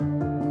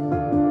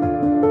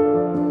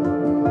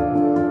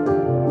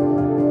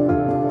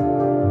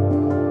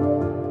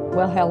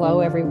hello,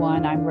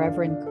 everyone. I'm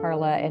Reverend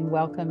Carla, and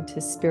welcome to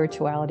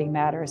Spirituality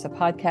Matters, a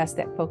podcast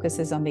that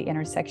focuses on the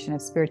intersection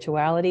of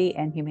spirituality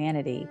and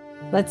humanity.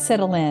 Let's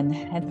settle in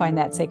and find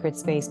that sacred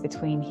space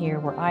between here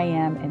where I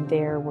am and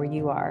there where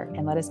you are.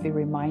 And let us be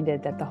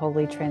reminded that the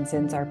holy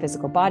transcends our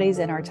physical bodies,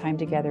 and our time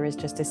together is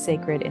just as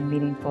sacred and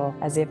meaningful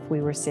as if we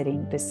were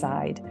sitting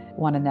beside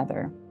one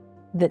another.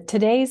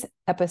 Today's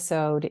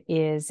episode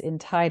is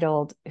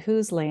entitled,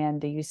 Whose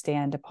Land Do You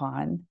Stand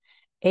Upon?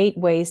 8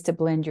 ways to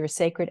blend your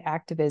sacred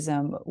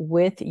activism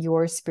with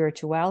your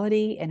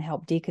spirituality and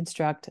help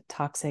deconstruct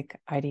toxic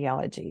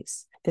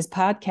ideologies. This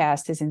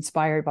podcast is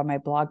inspired by my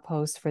blog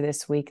post for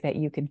this week that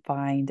you can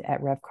find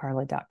at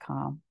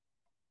revcarla.com.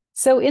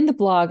 So in the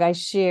blog, I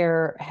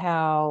share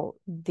how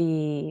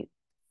the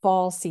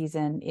fall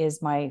season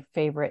is my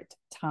favorite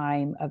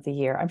time of the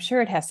year. I'm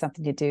sure it has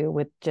something to do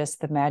with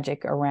just the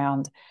magic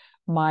around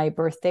my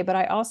birthday, but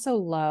I also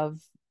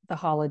love the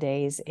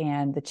holidays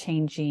and the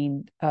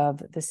changing of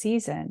the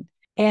season.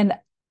 And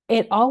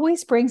it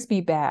always brings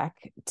me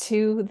back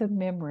to the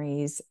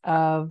memories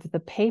of the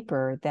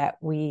paper that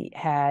we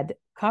had,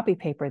 copy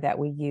paper that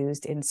we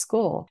used in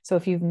school. So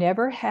if you've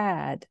never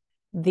had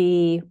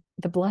the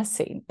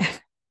blessing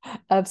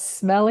of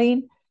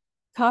smelling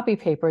copy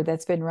paper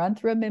that's been run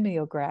through a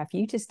mimeograph,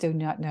 you just do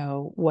not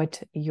know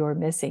what you're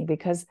missing,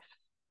 because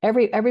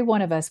every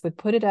one of us would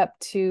put it up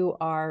to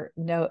our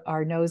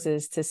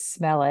noses to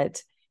smell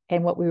it.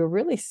 And what we were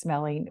really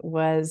smelling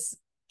was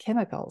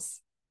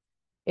chemicals.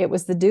 It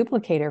was the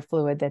duplicator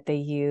fluid that they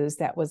used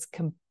that was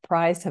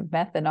comprised of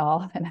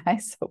methanol and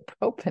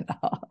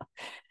isopropanol.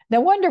 No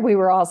wonder we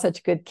were all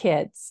such good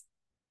kids.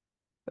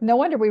 No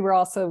wonder we were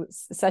all so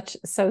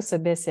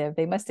submissive.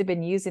 They must have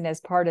been using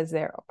as part of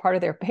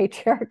their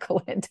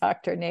patriarchal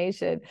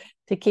indoctrination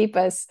to keep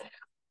us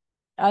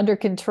under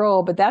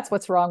control. But that's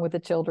what's wrong with the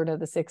children of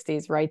the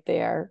 60s right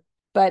there.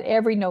 But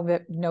every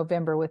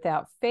November,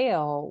 without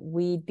fail,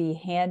 we'd be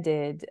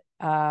handed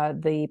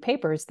the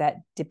papers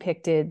that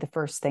depicted the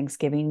first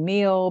Thanksgiving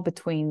meal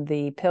between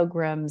the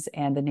Pilgrims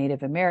and the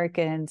Native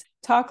Americans,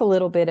 talk a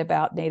little bit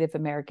about Native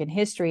American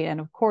history.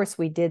 And of course,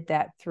 we did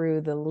that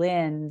through the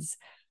lens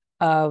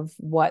of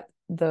what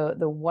the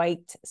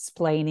white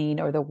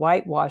splaining or the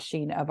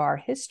whitewashing of our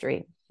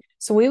history.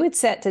 So we would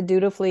set to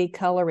dutifully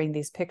coloring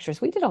these pictures.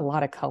 We did a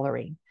lot of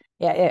coloring.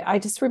 Yeah, I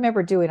just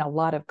remember doing a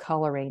lot of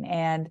coloring,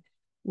 and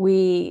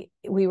we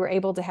were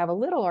able to have a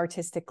little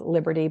artistic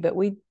liberty, but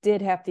we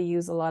did have to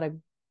use a lot of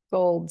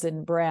golds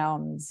and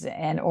browns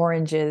and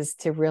oranges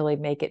to really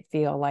make it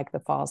feel like the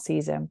fall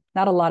season.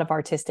 Not a lot of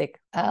artistic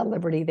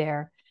liberty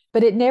there,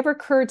 but it never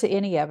occurred to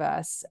any of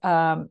us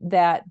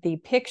that the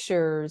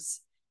pictures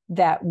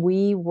that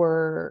we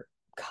were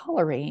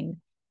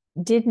coloring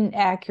didn't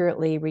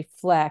accurately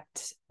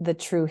reflect the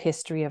true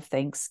history of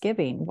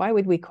Thanksgiving. Why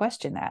would we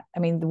question that? I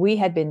mean, we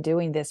had been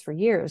doing this for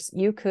years.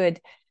 You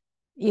could,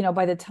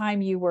 by the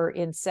time you were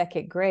in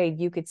second grade,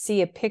 you could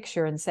see a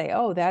picture and say,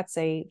 oh, that's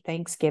a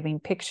Thanksgiving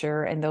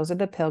picture. And those are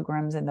the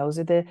Pilgrims and those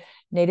are the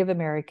Native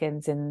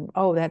Americans. And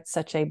oh, that's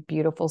such a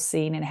beautiful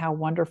scene. And how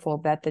wonderful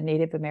that the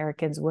Native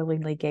Americans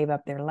willingly gave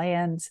up their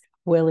lands,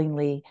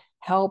 willingly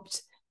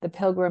helped the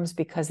Pilgrims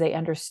because they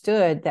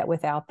understood that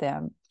without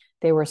them,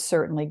 they were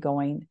certainly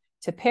going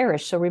to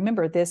perish. So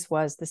remember, this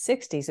was the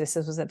 60s. This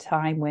was a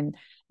time when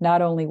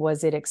not only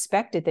was it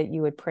expected that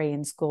you would pray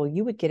in school,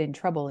 you would get in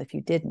trouble if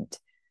you didn't.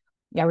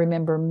 I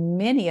remember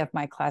many of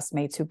my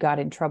classmates who got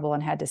in trouble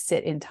and had to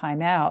sit in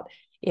timeout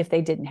if they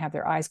didn't have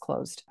their eyes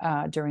closed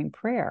during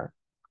prayer.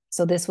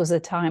 So this was a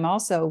time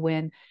also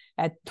when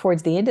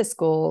towards the end of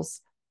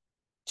schools,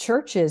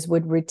 churches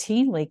would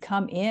routinely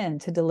come in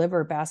to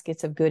deliver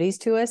baskets of goodies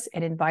to us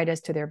and invite us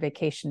to their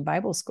vacation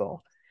Bible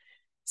school.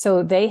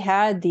 So they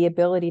had the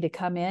ability to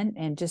come in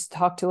and just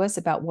talk to us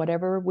about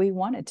whatever we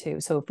wanted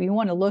to. So if you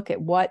want to look at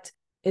what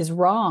is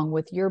wrong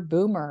with your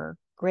boomer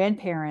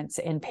grandparents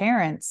and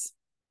parents,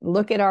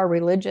 look at our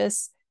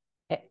religious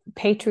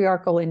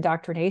patriarchal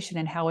indoctrination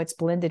and how it's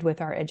blended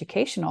with our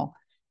educational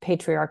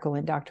patriarchal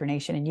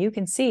indoctrination. And you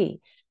can see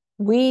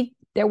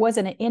there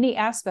wasn't any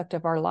aspect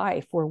of our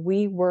life where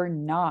we were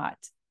not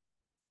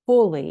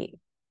fully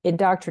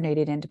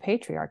indoctrinated into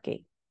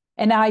patriarchy.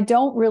 And I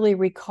don't really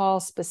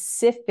recall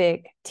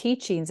specific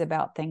teachings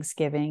about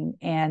Thanksgiving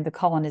and the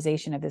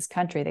colonization of this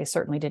country. They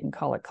certainly didn't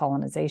call it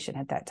colonization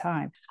at that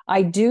time.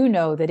 I do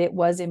know that it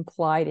was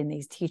implied in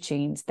these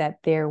teachings that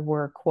there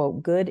were,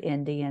 quote, good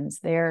Indians,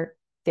 their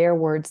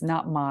words,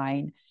 not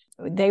mine.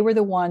 They were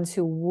the ones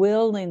who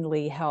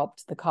willingly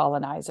helped the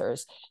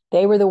colonizers.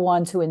 They were the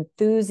ones who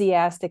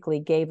enthusiastically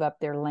gave up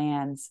their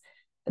lands,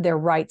 their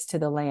rights to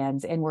the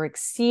lands, and were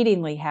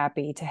exceedingly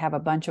happy to have a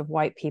bunch of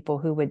white people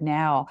who would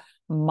now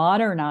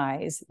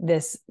modernize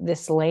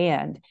this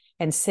land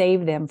and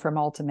save them from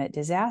ultimate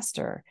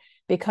disaster.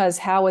 Because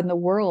how in the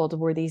world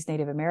were these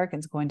Native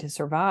Americans going to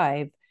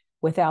survive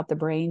without the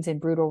brains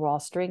and brutal raw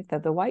strength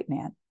of the white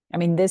man? I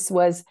mean, this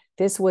was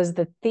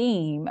the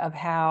theme of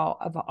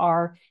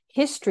our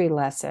history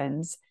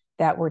lessons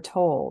that were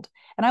told.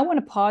 And I want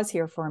to pause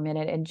here for a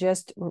minute and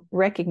just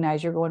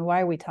recognize, you're going, why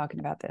are we talking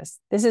about this?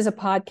 This is a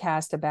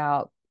podcast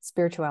about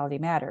Spirituality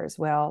Matters?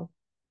 Well,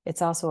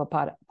 it's also a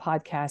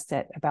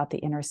podcast about the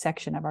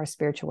intersection of our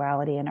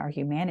spirituality and our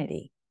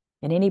humanity.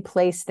 In any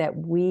place that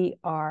we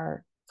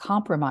are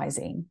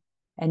compromising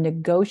and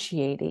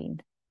negotiating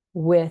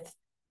with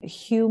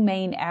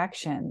humane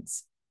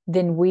actions,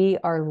 then we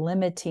are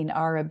limiting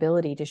our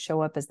ability to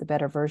show up as the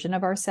better version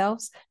of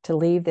ourselves, to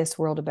leave this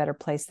world a better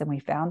place than we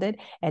found it,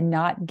 and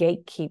not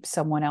gatekeep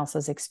someone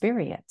else's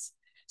experience.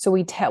 So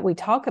we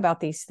talk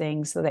about these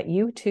things so that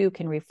you too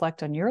can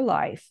reflect on your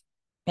life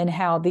and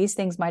how these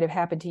things might have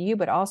happened to you,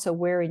 but also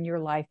where in your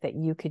life that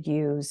you could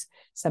use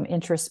some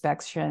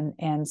introspection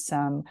and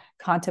some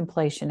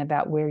contemplation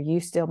about where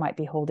you still might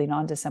be holding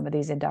on to some of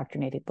these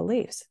indoctrinated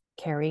beliefs,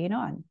 carrying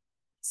on.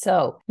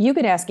 So you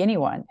could ask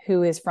anyone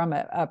who is from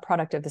a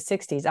product of the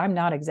 60s. I'm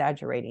not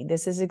exaggerating.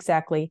 This is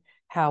exactly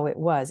how it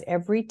was.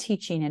 Every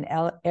teaching and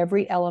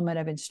every element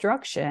of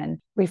instruction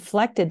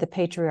reflected the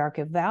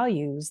patriarchal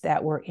values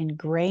that were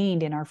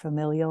ingrained in our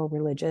familial,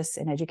 religious,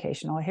 and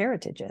educational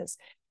heritages.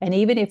 And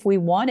even if we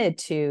wanted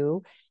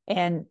to,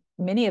 and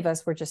many of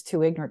us were just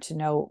too ignorant to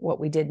know what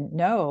we didn't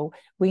know,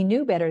 we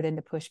knew better than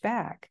to push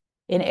back.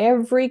 In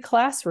every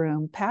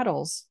classroom,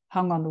 paddles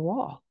hung on the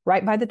wall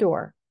right by the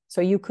door, so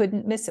you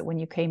couldn't miss it when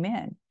you came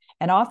in.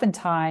 And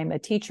oftentimes a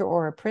teacher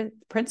or a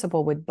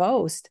principal would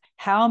boast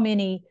how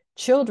many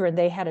children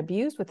they had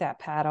abused with that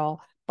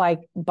paddle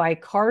by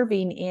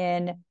carving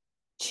in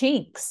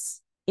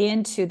chinks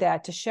into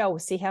that to show,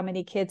 see how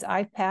many kids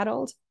I've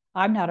paddled?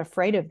 I'm not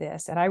afraid of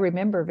this. And I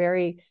remember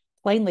very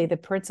plainly the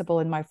principal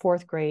in my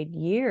 4th grade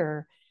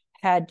year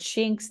had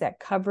chinks that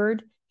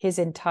covered his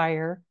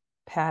entire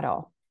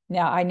paddle.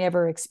 Now, I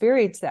never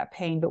experienced that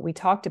pain, but we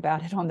talked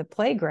about it on the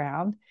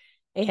playground,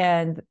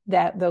 and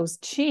that those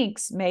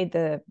chinks made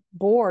the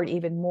board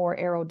even more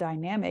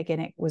aerodynamic,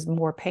 and it was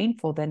more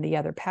painful than the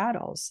other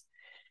paddles.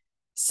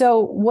 So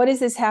what does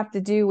this have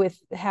to do with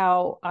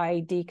how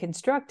I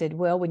deconstructed?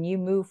 Well, when you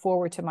move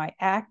forward to my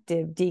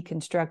active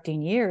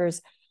deconstructing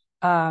years,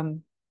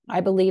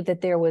 I believe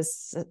that there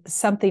was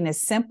something as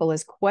simple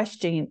as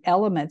questioning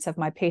elements of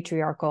my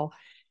patriarchal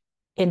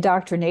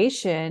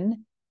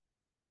indoctrination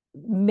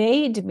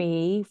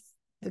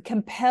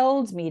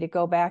compelled me to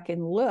go back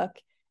and look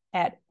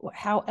at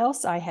how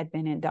else I had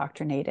been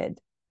indoctrinated.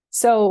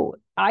 So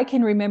I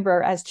can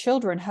remember as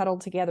children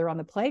huddled together on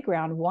the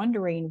playground,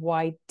 wondering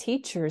why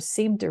teachers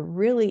seemed to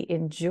really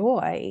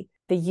enjoy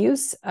the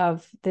use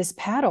of this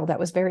paddle that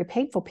was very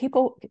painful.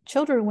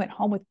 Children went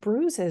home with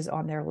bruises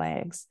on their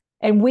legs.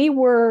 And we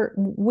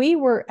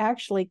were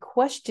actually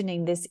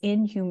questioning this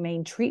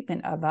inhumane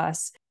treatment of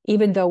us,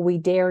 even though we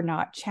dare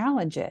not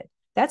challenge it.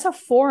 That's a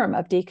form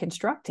of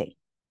deconstructing.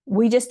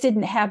 We just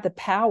didn't have the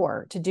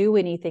power to do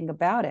anything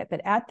about it.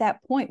 But at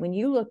that point, when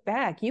you look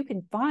back, you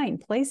can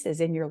find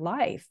places in your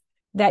life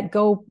that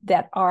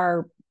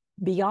are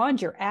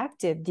beyond your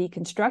active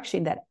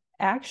deconstruction that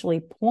actually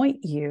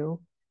point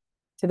you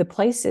to the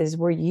places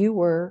where you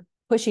were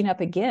pushing up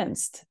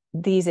against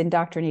these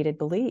indoctrinated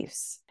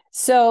beliefs.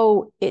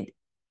 So it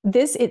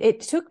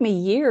took me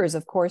years,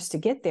 of course, to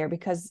get there,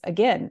 because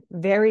again,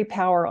 very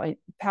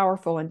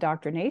powerful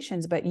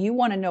indoctrinations. But you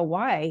want to know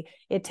why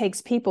it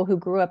takes people who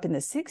grew up in the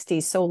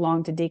 60s so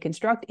long to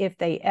deconstruct, if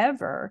they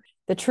ever.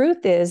 The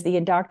truth is, the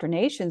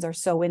indoctrinations are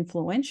so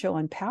influential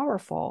and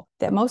powerful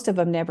that most of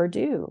them never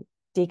do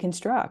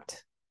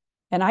deconstruct.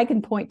 And I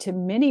can point to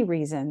many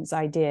reasons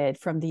I did,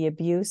 from the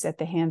abuse at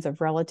the hands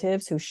of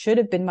relatives who should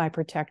have been my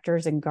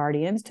protectors and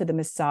guardians, to the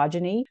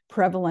misogyny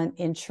prevalent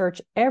in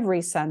church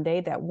every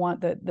Sunday, that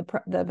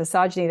the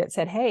misogyny that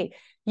said, hey,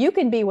 you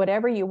can be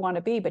whatever you want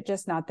to be, but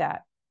just not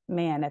that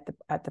man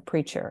at the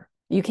preacher.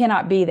 You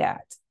cannot be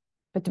that.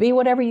 But to be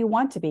whatever you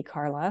want to be,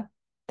 Carla,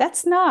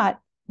 that's not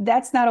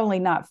only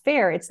not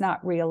fair, it's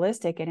not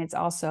realistic, and it's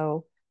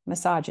also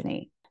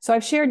misogyny. So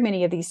I've shared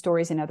many of these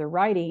stories in other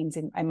writings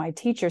and my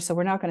teachers, so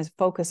we're not going to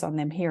focus on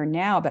them here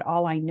now, but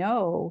all I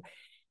know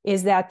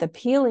is that the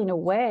peeling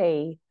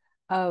away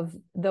of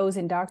those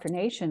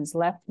indoctrinations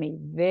left me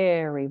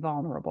very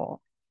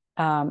vulnerable,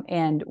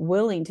 and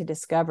willing to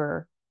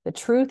discover the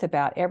truth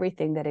about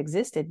everything that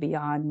existed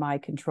beyond my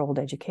controlled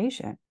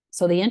education.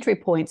 So the entry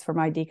points for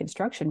my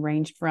deconstruction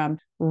ranged from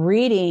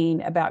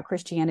reading about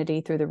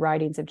Christianity through the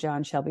writings of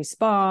John Shelby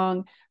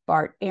Spong,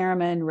 Bart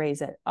Ehrman,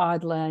 Reza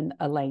Adlan,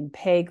 Elaine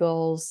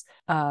Pagels,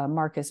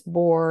 Marcus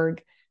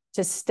Borg,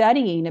 to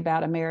studying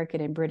about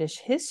American and British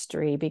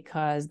history,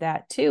 because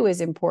that too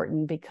is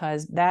important,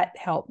 because that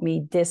helped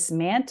me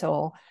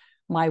dismantle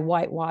my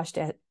whitewashed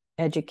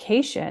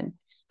education,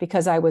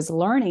 because I was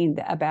learning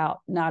about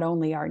not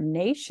only our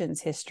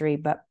nation's history,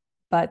 but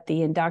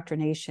the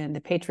indoctrination,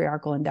 the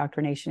patriarchal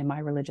indoctrination in my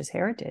religious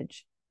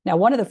heritage. Now,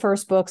 one of the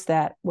first books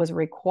that was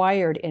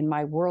required in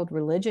my world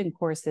religion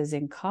courses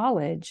in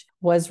college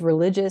was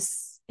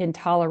Religious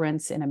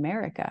Intolerance in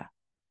America,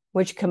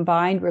 which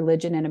combined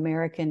religion and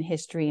American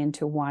history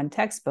into one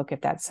textbook.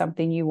 If that's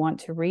something you want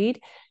to read,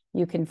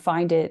 you can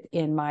find it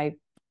in my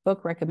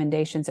book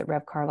recommendations at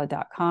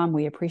revcarla.com.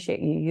 We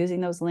appreciate you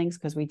using those links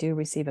because we do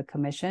receive a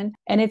commission.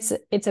 And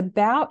it's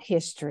about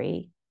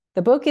history,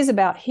 The book is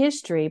about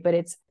history, but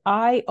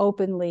I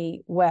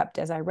openly wept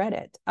as I read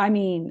it. I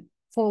mean,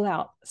 full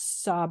out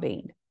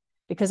sobbing,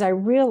 because I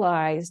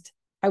realized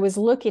I was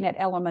looking at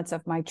elements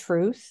of my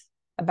truth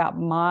about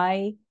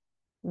my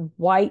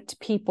white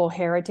people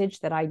heritage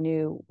that I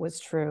knew was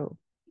true.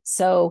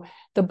 So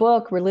the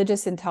book,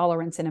 Religious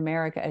Intolerance in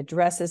America,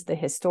 addresses the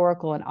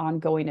historical and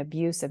ongoing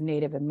abuse of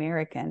Native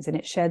Americans, and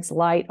it sheds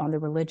light on the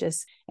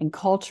religious and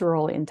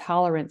cultural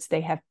intolerance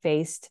they have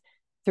faced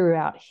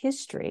throughout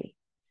history,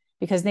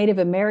 because Native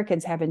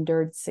Americans have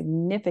endured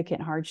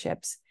significant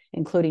hardships,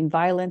 including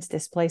violence,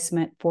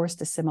 displacement,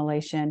 forced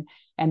assimilation,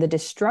 and the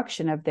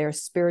destruction of their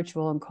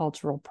spiritual and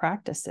cultural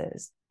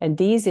practices. And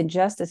these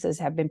injustices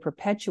have been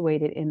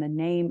perpetuated in the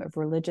name of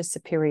religious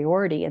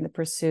superiority in the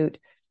pursuit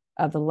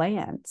of the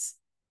lands.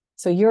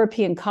 So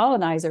European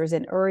colonizers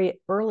and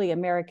early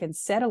American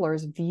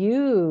settlers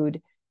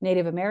viewed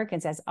Native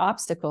Americans as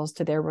obstacles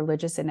to their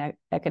religious and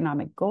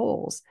economic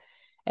goals.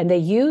 And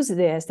they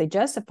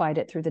justified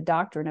it through the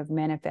doctrine of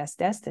manifest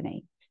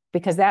destiny,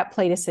 because that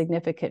played a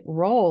significant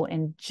role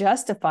in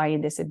justifying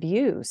this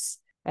abuse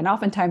and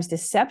oftentimes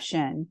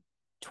deception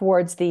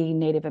towards the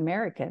Native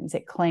Americans.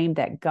 It claimed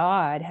that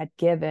God had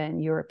given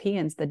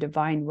Europeans the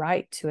divine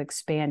right to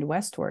expand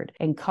westward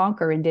and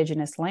conquer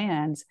indigenous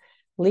lands,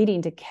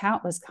 leading to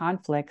countless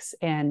conflicts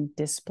and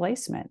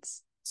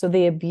displacements. So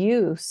the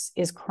abuse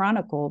is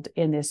chronicled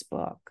in this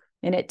book,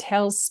 and it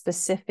tells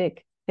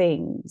specific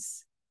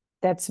things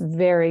that's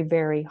very,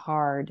 very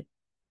hard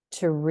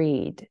to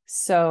read.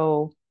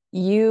 So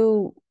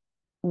you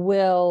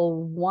will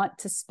want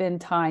to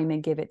spend time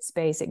and give it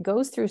space. It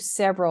goes through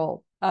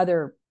several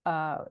other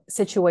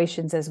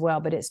situations as well,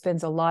 but it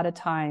spends a lot of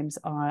time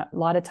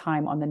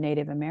on the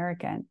Native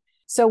American.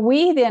 So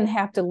we then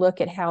have to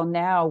look at how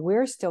now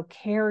we're still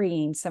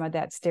carrying some of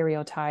that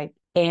stereotype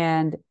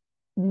and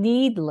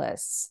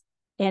needless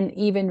and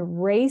even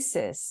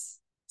racist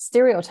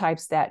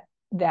stereotypes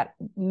that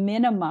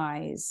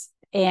minimize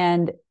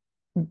and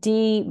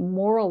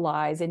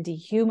demoralize and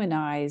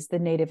dehumanize the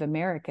Native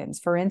Americans.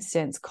 For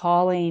instance,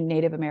 calling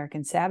Native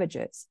American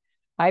savages.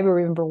 I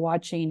remember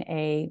watching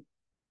a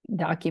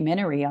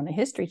documentary on the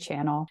History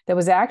Channel that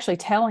was actually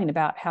telling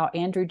about how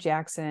Andrew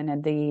Jackson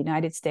and the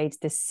United States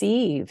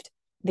deceived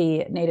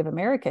the Native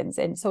Americans.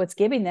 And so it's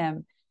giving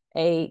them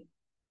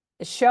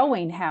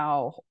showing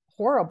how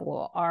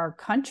horrible our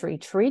country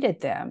treated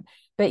them.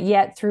 But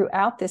yet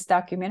throughout this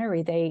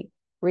documentary, they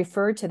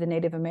referred to the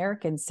Native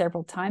Americans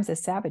several times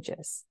as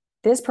savages.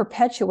 This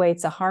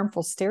perpetuates a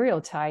harmful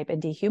stereotype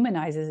and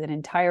dehumanizes an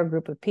entire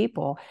group of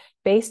people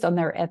based on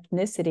their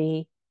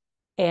ethnicity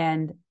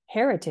and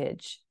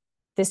heritage.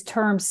 This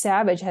term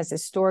savage has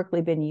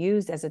historically been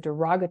used as a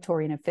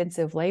derogatory and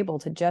offensive label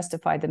to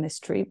justify the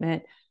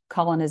mistreatment,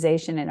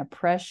 colonization, and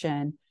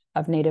oppression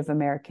of Native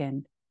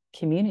American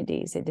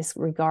communities. It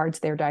disregards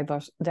their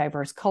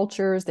diverse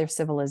cultures, their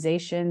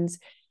civilizations,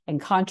 and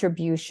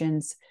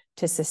contributions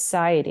to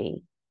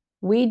society.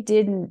 We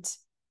didn't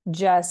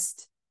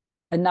just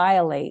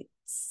annihilate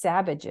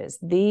savages.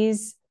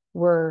 These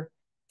were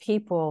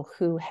people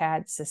who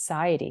had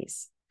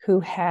societies, who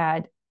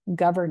had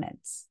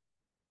governance,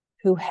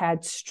 who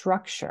had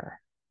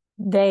structure.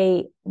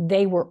 They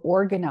were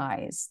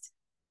organized.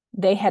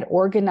 They had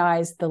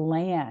organized the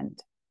land.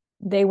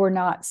 They were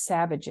not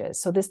savages.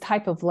 So this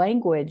type of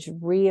language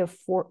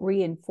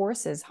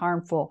reinforces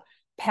harmful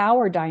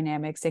power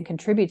dynamics and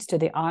contributes to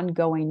the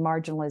ongoing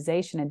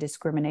marginalization and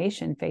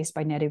discrimination faced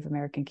by Native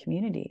American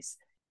communities.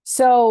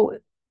 So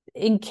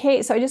I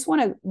just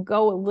want to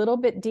go a little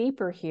bit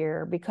deeper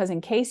here, because in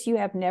case you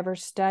have never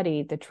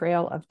studied the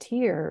Trail of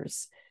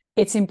Tears,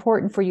 it's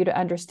important for you to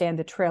understand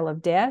the Trail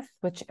of Death,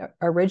 which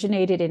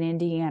originated in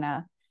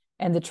Indiana,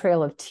 and the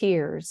Trail of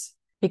Tears,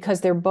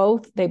 because they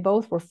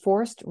both were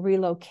forced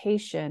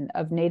relocation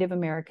of Native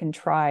American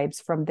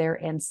tribes from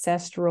their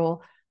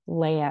ancestral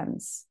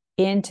lands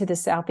into the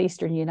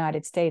southeastern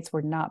United States,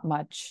 where not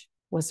much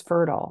was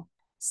fertile.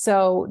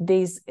 So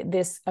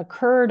this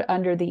occurred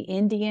under the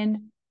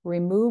Indian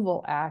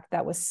Removal Act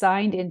that was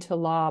signed into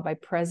law by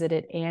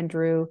President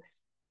Andrew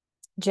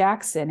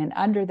Jackson. And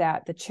under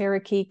that, the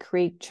Cherokee,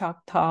 Creek,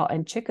 Choctaw,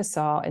 and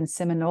Chickasaw and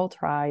Seminole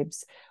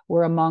tribes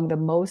were among the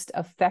most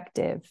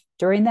effective.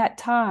 During that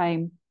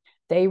time,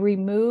 they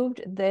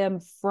removed them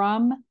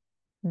from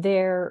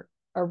their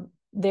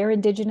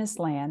indigenous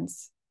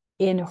lands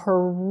in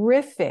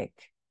horrific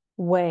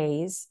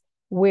ways,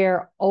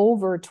 where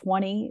over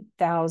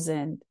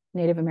 20,000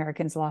 Native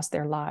Americans lost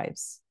their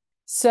lives.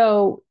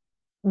 So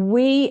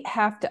we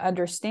have to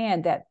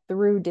understand that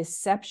through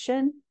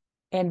deception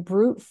and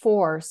brute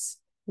force,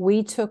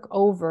 we took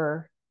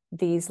over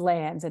these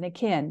lands. And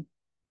again,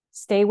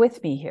 stay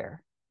with me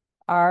here.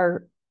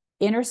 Our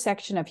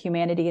intersection of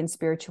humanity and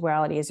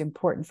spirituality is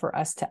important for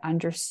us to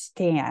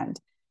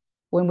understand.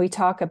 When we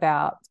talk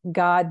about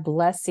God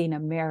blessing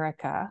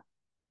America,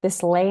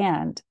 this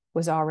land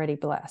was already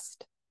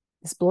blessed.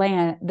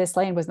 This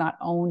land was not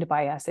owned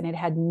by us, and it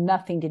had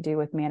nothing to do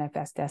with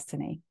manifest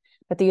destiny.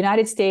 But the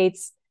United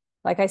States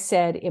like I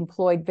said,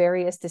 employed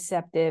various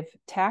deceptive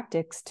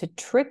tactics to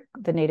trick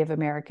the Native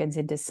Americans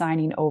into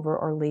signing over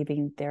or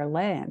leaving their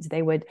lands.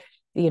 The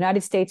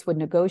United States would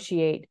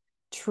negotiate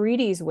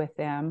treaties with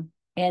them,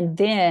 and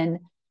then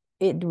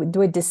it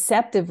would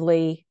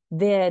deceptively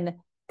then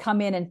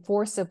come in and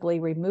forcibly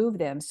remove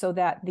them, so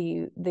that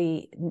the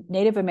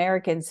Native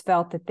Americans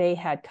felt that they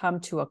had come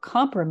to a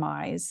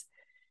compromise,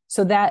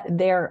 so that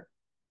their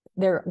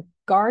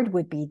guard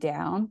would be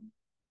down,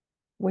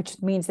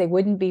 which means they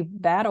wouldn't be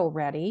battle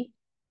ready,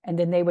 and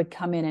then they would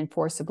come in and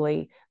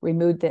forcibly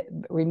remove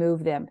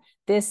them.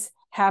 This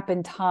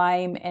happened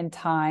time and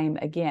time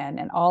again,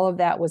 and all of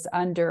that was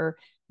under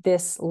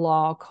this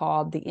law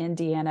called the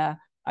Indian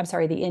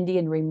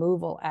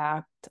Removal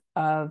Act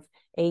of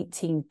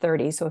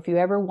 1830. So if you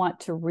ever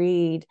want to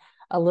read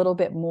a little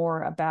bit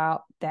more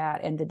about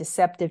that and the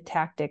deceptive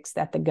tactics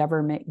that the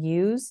government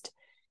used,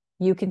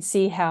 you can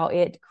see how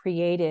it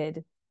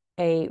created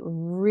a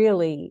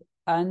really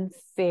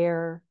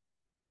unfair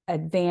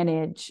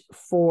advantage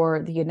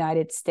for the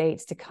United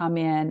States to come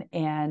in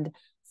and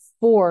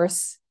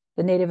force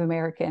the Native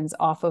Americans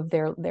off of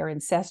their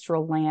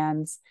ancestral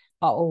lands,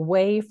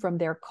 away from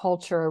their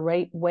culture,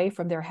 away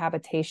from their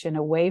habitation,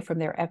 away from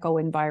their eco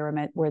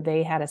environment where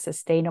they had a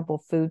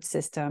sustainable food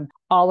system.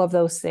 All of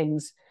those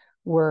things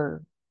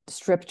were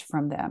stripped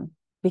from them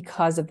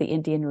because of the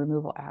Indian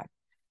Removal Act.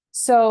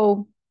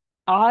 So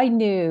I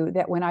knew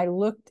that when I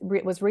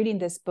was reading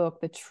this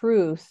book, the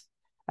truth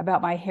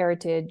about my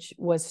heritage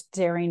was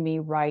staring me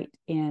right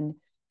in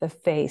the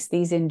face.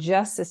 These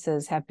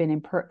injustices have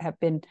been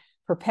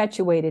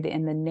perpetuated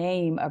in the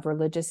name of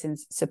religious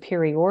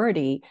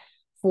superiority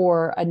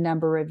for a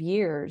number of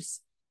years.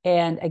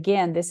 And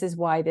again, this is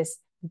why this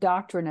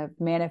doctrine of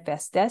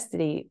manifest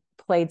destiny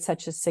played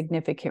such a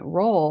significant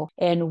role,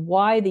 and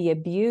why the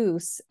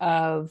abuse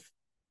of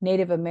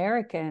Native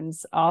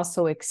Americans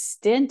also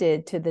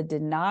extended to the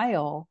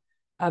denial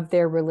of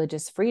their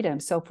religious freedom.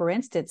 So for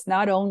instance,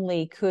 not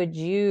only could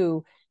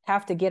you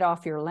have to get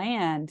off your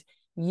land,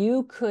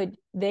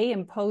 they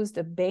imposed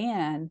a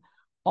ban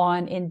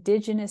on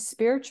indigenous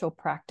spiritual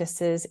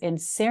practices and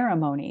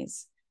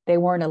ceremonies. They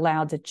weren't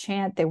allowed to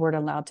chant, they weren't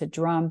allowed to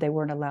drum, they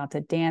weren't allowed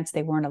to dance,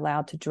 they weren't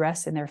allowed to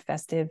dress in their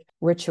festive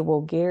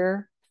ritual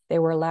gear. They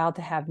were allowed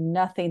to have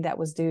nothing that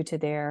was due to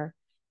their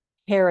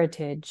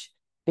heritage,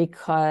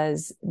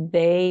 because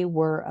they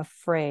were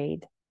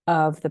afraid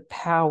of the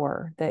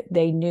power that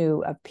they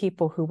knew of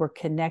people who were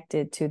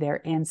connected to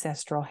their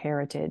ancestral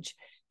heritage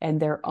and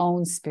their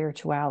own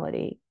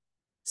spirituality.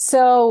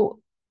 So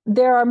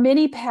there are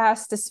many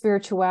paths to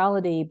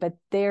spirituality, but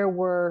there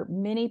were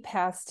many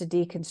paths to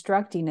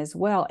deconstructing as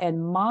well.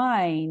 And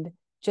mine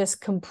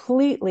just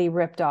completely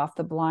ripped off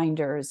the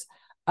blinders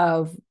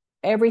of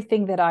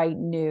everything that I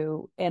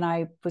knew. And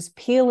I was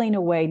peeling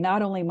away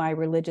not only my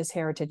religious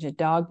heritage and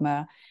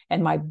dogma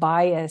and my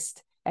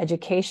biased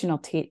educational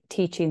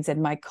teachings and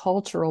my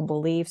cultural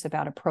beliefs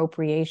about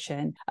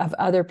appropriation of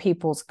other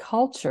people's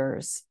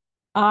cultures.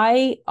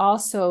 I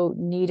also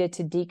needed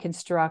to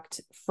deconstruct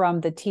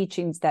from the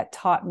teachings that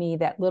taught me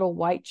that little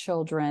white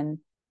children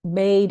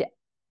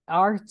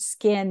our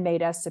skin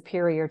made us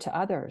superior to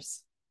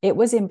others. It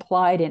was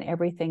implied in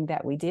everything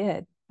that we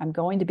did. I'm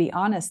going to be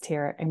honest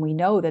here, and we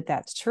know that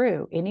that's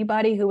true.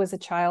 Anybody who was a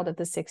child of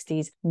the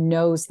 60s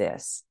knows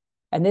this.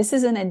 And this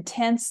is an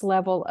intense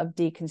level of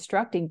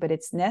deconstructing, but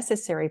it's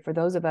necessary for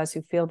those of us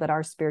who feel that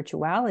our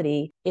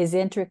spirituality is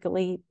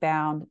intricately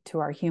bound to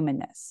our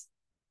humanness.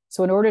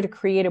 So in order to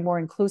create a more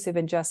inclusive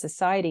and just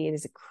society, it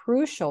is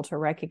crucial to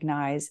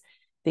recognize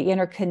the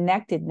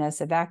interconnectedness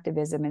of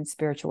activism and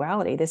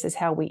spirituality. This is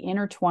how we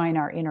intertwine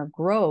our inner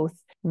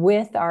growth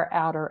with our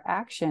outer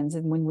actions.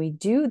 And when we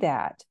do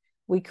that,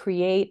 we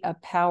create a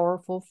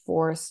powerful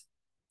force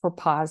for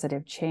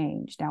positive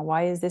change. Now,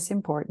 why is this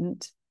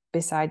important?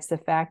 Besides the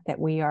fact that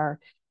we are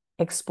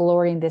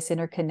exploring this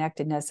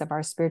interconnectedness of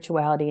our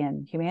spirituality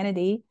and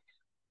humanity,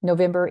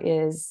 November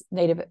is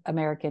Native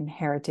American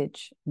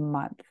Heritage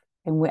Month.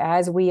 And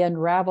as we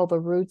unravel the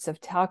roots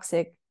of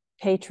toxic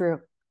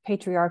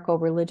patriarchal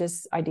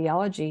religious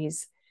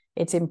ideologies,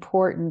 it's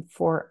important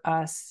for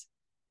us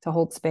to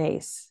hold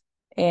space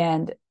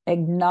and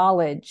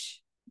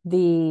acknowledge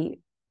the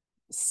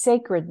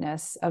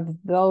sacredness of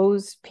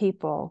those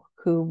people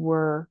who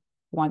were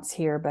once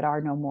here but are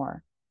no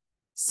more.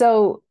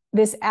 So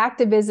this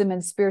activism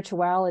and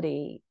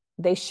spirituality,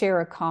 they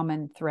share a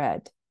common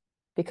thread,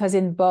 because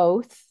in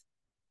both,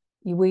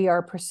 we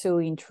are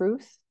pursuing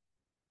truth,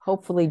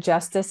 hopefully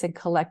justice and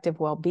collective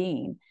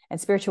well-being.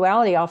 And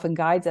spirituality often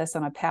guides us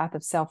on a path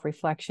of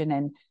self-reflection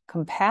and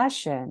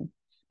compassion.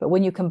 But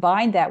when you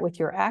combine that with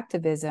your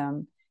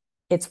activism,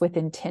 it's with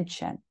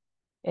intention,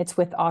 it's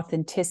with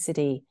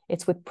authenticity,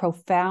 it's with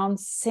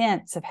profound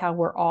sense of how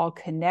we're all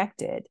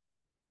connected.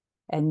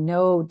 And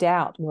no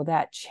doubt will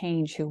that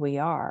change who we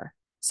are.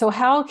 So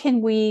how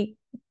can we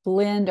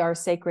blend our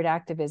sacred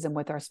activism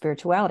with our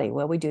spirituality?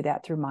 Well, we do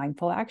that through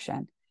mindful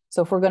action.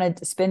 So if we're going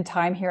to spend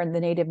time here in the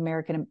Native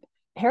American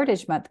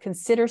Heritage Month,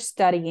 consider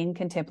studying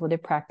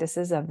contemplative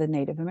practices of the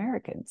Native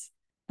Americans,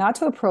 not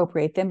to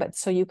appropriate them, but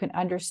so you can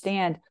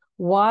understand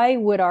Why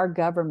would our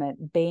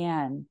government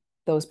ban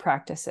those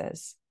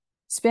practices?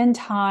 Spend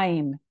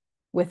time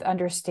with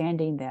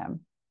understanding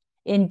them.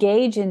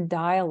 Engage in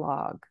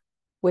dialogue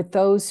with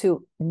those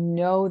who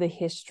know the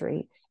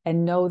history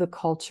and know the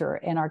culture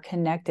and are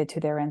connected to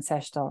their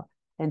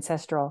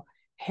ancestral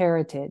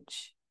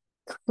heritage.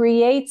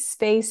 Create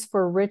space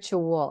for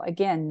ritual.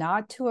 Again,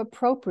 not to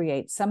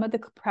appropriate. Some of the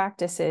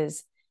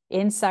practices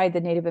inside the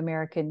Native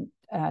American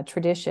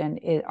tradition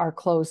are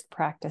closed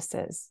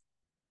practices.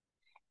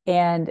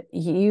 And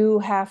you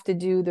have to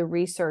do the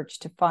research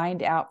to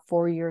find out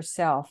for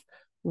yourself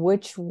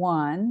which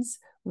ones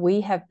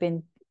we have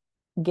been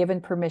given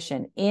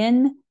permission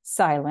in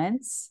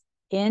silence,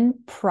 in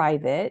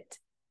private,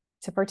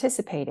 to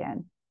participate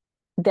in.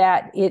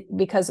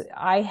 Because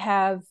I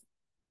have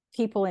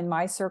people in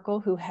my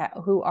circle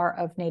who are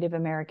of Native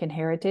American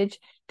heritage.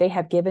 They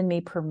have given me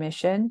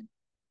permission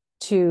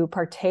to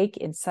partake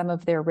in some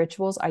of their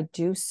rituals. I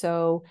do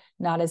so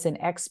not as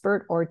an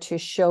expert or to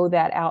show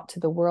that out to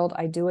the world.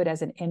 I do it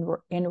as an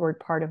inward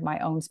part of my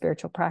own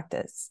spiritual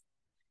practice.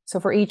 So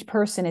for each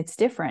person, it's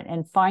different,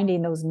 and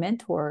finding those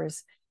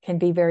mentors can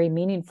be very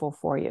meaningful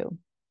for you.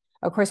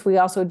 Of course, we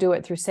also do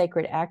it through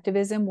sacred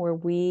activism, where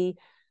we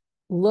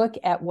look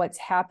at what's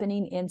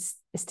happening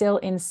still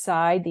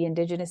inside the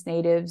indigenous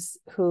natives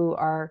who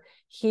are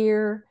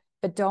here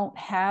but don't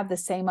have the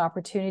same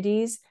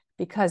opportunities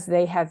because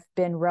they have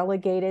been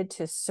relegated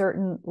to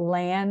certain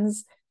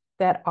lands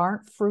that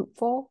aren't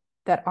fruitful,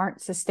 that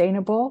aren't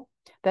sustainable,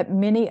 that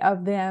many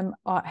of them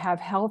have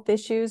health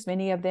issues.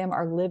 Many of them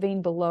are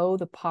living below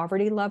the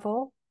poverty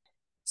level.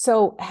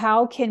 So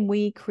how can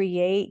we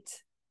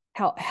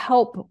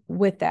help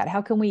with that?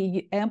 How can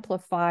we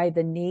amplify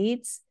the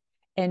needs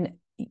and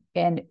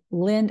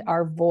lend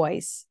our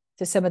voice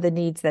to some of the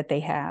needs that they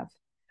have?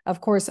 Of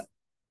course,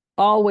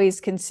 always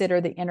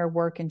consider the inner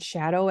work and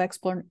shadow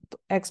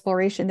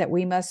exploration that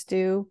we must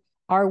do.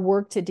 Our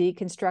work to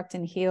deconstruct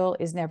and heal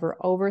is never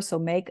over, so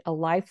make a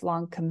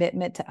lifelong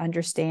commitment to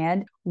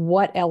understand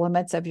what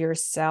elements of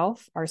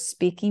yourself are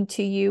speaking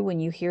to you when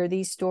you hear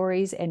these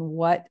stories and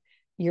what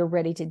you're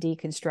ready to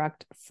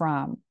deconstruct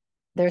from.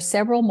 There's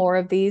several more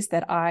of these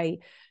that I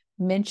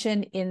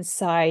mention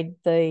inside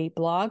the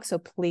blog, so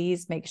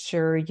please make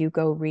sure you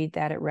go read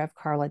that at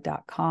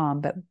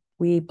revcarla.com. But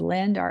we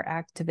blend our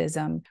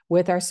activism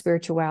with our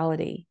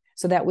spirituality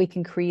so that we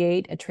can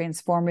create a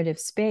transformative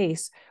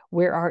space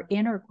where our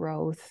inner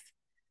growth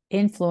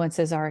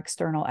influences our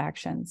external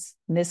actions.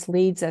 And this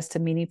leads us to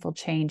meaningful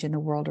change in the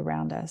world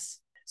around us.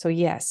 So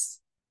yes,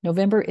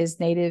 November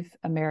is Native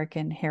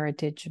American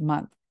Heritage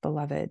Month,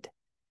 beloved.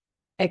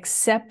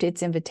 Accept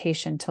its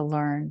invitation to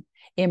learn,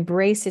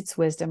 embrace its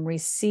wisdom,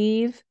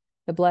 receive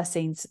the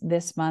blessings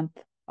this month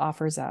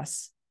offers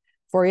us.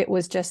 For it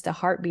was just a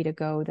heartbeat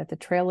ago that the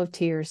Trail of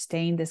Tears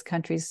stained this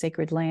country's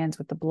sacred lands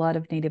with the blood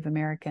of Native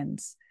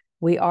Americans.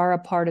 We are a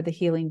part of the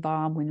healing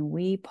balm when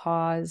we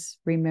pause,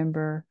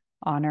 remember,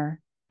 honor,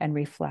 and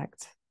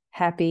reflect.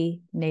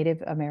 Happy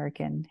Native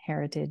American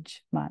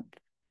Heritage Month.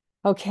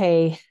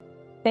 Okay.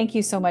 Thank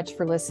you so much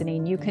for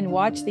listening. You can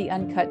watch the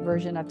uncut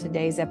version of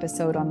today's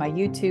episode on my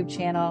YouTube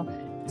channel,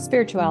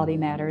 Spirituality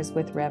Matters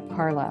with Rev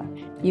Carla.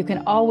 You can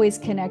always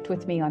connect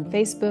with me on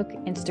Facebook,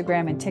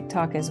 Instagram, and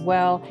TikTok as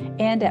well,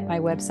 and at my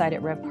website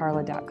at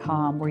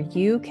revcarla.com, where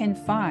you can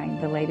find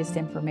the latest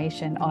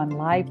information on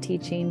live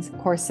teachings,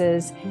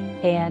 courses,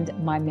 and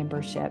my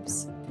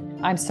memberships.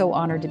 I'm so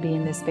honored to be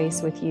in this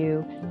space with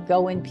you.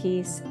 Go in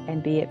peace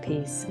and be at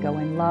peace. Go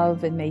in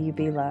love and may you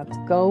be loved.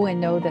 Go and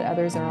know that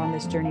others are on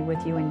this journey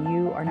with you and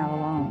you are not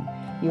alone.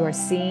 You are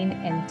seen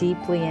and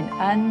deeply and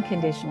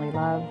unconditionally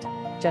loved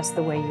just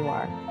the way you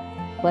are.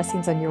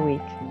 Blessings on your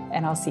week,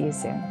 and I'll see you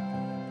soon.